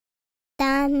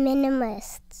on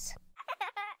Minimalists.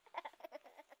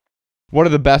 What are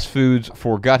the best foods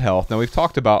for gut health? Now, we've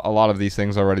talked about a lot of these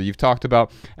things already. You've talked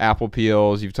about apple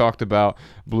peels. You've talked about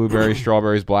blueberries,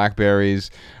 strawberries,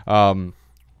 blackberries.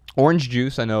 Orange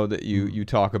juice, I know that you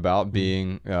talk about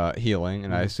being healing,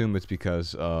 and I assume it's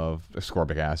because of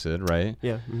ascorbic acid, right?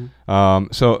 Yeah.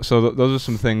 So those are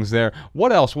some things there.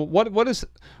 What else? What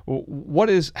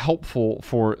is helpful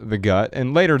for the gut?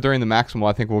 And later during the maximal,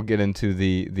 I think we'll get into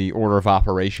the order of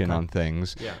operation on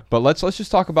things. Yeah. But let's just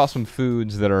talk about some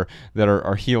foods that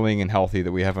are healing and healthy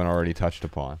that we haven't already touched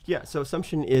upon. Yeah. So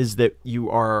assumption is that you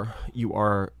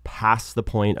are past the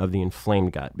point of the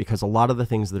inflamed gut, because a lot of the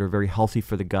things that are very healthy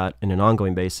for the gut in an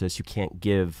ongoing basis, you can't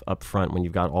give up front when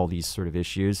you've got all these sort of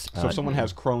issues. So if someone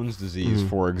has Crohn's disease,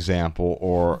 for example,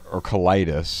 or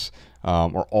colitis,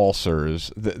 or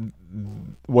ulcers,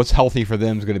 what's healthy for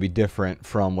them is going to be different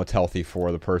from what's healthy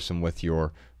for the person with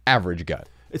your average gut.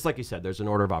 It's like you said, there's an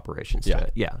order of operations Yeah. to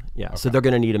it. Yeah. Okay. So they're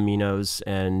going to need aminos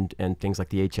and things like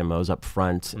the HMOs up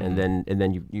front, and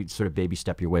then you sort of baby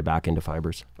step your way back into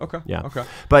fibers. Okay. Yeah. Okay.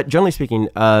 But generally speaking,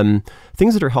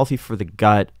 things that are healthy for the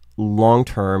gut long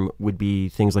term would be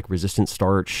things like resistant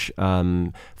starch,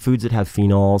 foods that have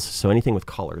phenols, so anything with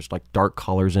colors, like dark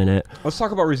colors in it. Let's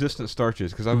talk about resistant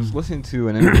starches, because I was listening to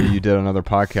an interview you did on another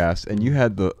podcast, and you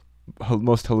had the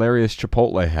most hilarious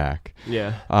Chipotle hack.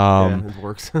 Yeah, it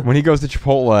works. When he goes to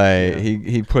Chipotle,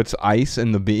 he puts ice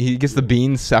in the bean. He gets the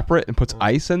beans separate and puts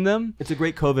ice in them. It's a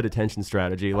great COVID attention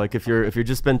strategy. Like if you're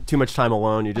just spend too much time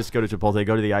alone, you just go to Chipotle,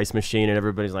 go to the ice machine, and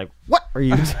everybody's like, "What are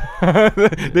you?"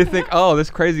 They think, "Oh, this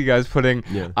crazy guy's putting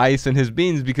ice in his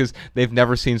beans," because they've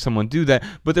never seen someone do that.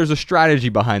 But there's a strategy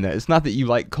behind that. It's not that you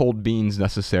like cold beans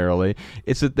necessarily.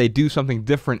 It's that they do something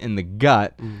different in the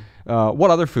gut.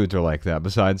 What other foods are like that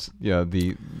besides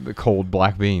the cold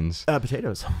black beans?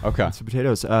 Potatoes. Okay. So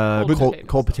potatoes. Cold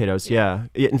Cold potatoes. Yeah.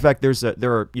 In fact,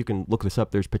 you can look this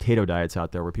up. There's potato diets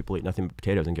out there where people eat nothing but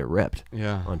potatoes and get ripped.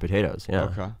 Yeah. On potatoes.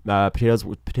 Yeah. Okay.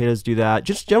 Potatoes do that.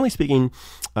 Just generally speaking,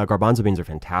 garbanzo beans are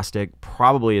fantastic.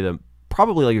 Probably like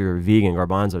if you're a vegan,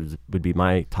 garbanzos would be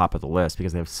my top of the list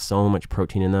because they have so much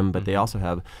protein in them, but they also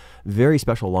have very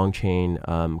special long chain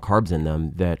carbs in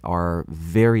them that are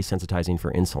very sensitizing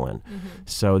for insulin.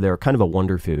 So they're kind of a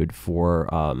wonder food for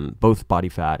both body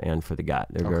fat and for the gut.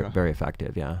 They're very, very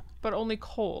effective. Yeah. But only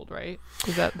cold, right?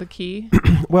 Is that the key?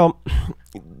 Well,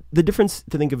 the difference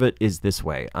to think of it is this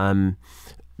way.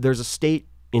 There's a state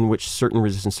in which certain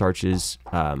resistant starches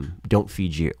don't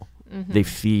feed you. They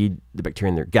feed the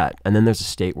bacteria in their gut. And then there's a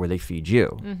state where they feed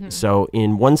you. So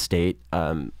in one state,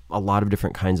 a lot of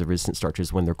different kinds of resistant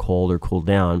starches, when they're cold or cooled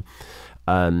down,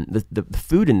 the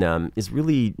food in them is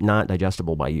really not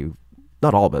digestible by you.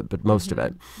 Not all of it, but most of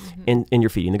it. And you're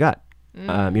feeding the gut. You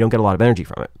don't get a lot of energy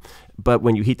from it. But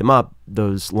when you heat them up,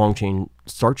 those long chain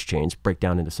starch chains break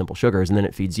down into simple sugars, and then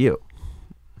it feeds you.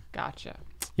 Gotcha.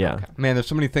 Yeah. Okay. Man, there's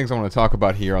so many things I want to talk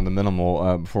about here on the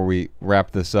minimal before we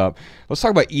wrap this up. Let's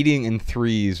talk about eating in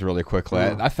threes really quickly.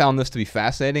 I found this to be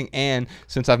fascinating, and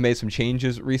since I've made some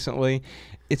changes recently,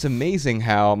 it's amazing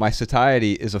how my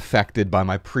satiety is affected by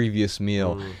my previous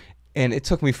meal. And it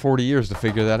took me 40 years to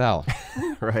figure that out.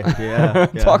 Right. Yeah.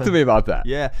 Talk to me about that.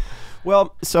 Yeah.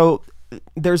 Well, so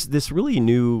there's this really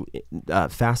new,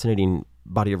 fascinating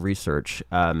body of research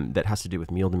that has to do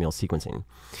with meal-to-meal sequencing.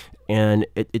 And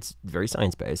it's very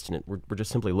science-based, and we're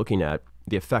just simply looking at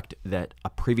the effect that a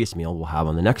previous meal will have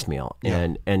on the next meal.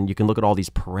 And you can look at all these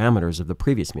parameters of the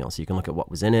previous meal. So you can look at what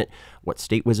was in it, what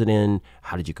state was it in,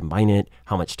 how did you combine it,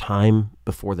 how much time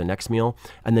before the next meal.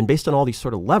 And then based on all these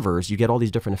sort of levers, you get all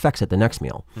these different effects at the next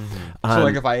meal. So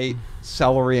like if I ate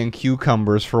celery and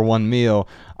cucumbers for one meal,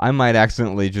 I might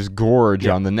accidentally just gorge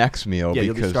on the next meal. Yeah, because,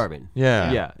 you'll be starving.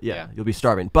 Yeah. Yeah, you'll be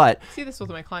starving. But See this with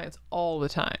my clients all the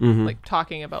time, like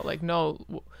talking about like, no,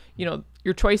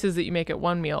 your choices that you make at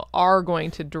one meal are going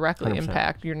to directly 100%.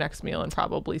 impact your next meal and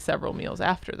probably several meals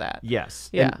after that. yes.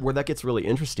 Yeah. And where that gets really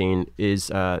interesting is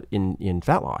in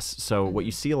fat loss. So what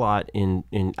you see a lot in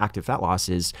active fat loss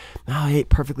is, I ate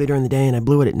perfectly during the day and I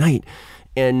blew it at night.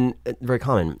 And very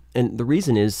common. And the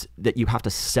reason is that you have to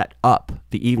set up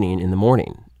the evening in the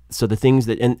morning. So the things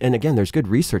that, and again, there's good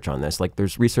research on this. Like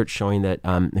there's research showing that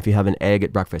if you have an egg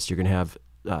at breakfast, you're going to have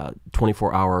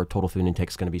 24-hour total food intake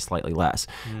is going to be slightly less.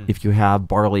 If you have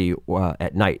barley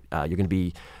at night, you're going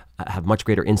to have much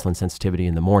greater insulin sensitivity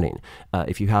in the morning.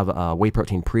 If you have a whey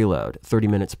protein preload 30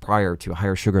 minutes prior to a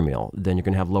higher sugar meal, then you're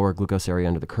going to have lower glucose area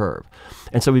under the curve.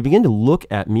 And so we begin to look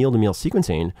at meal-to-meal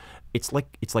sequencing. It's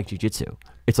like jujitsu.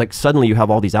 It's like suddenly you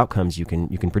have all these outcomes you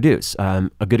can produce. A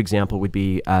good example would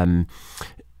be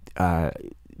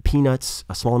peanuts,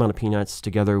 a small amount of peanuts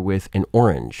together with an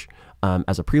orange.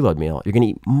 as a preload meal, you're going to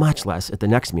eat much less at the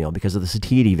next meal because of the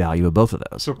satiety value of both of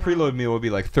those. So preload meal would be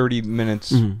like 30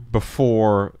 minutes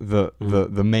before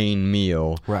the main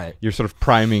meal. Right. You're sort of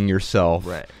priming yourself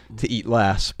to eat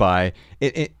less by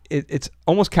it's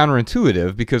almost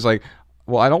counterintuitive because like,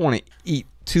 well, I don't want to eat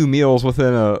 2 meals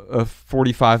within a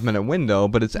 45-minute window,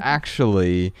 but it's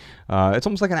actually it's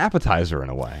almost like an appetizer in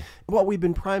a way. Well, we've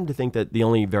been primed to think that the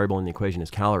only variable in the equation is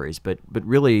calories, but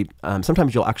really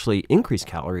sometimes you'll actually increase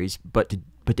calories, but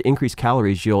to increase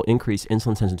calories, you'll increase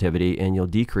insulin sensitivity and you'll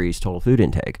decrease total food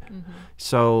intake.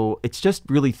 So it's just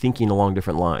really thinking along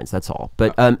different lines. That's all.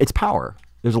 But it's power.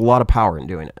 There's a lot of power in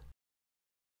doing it.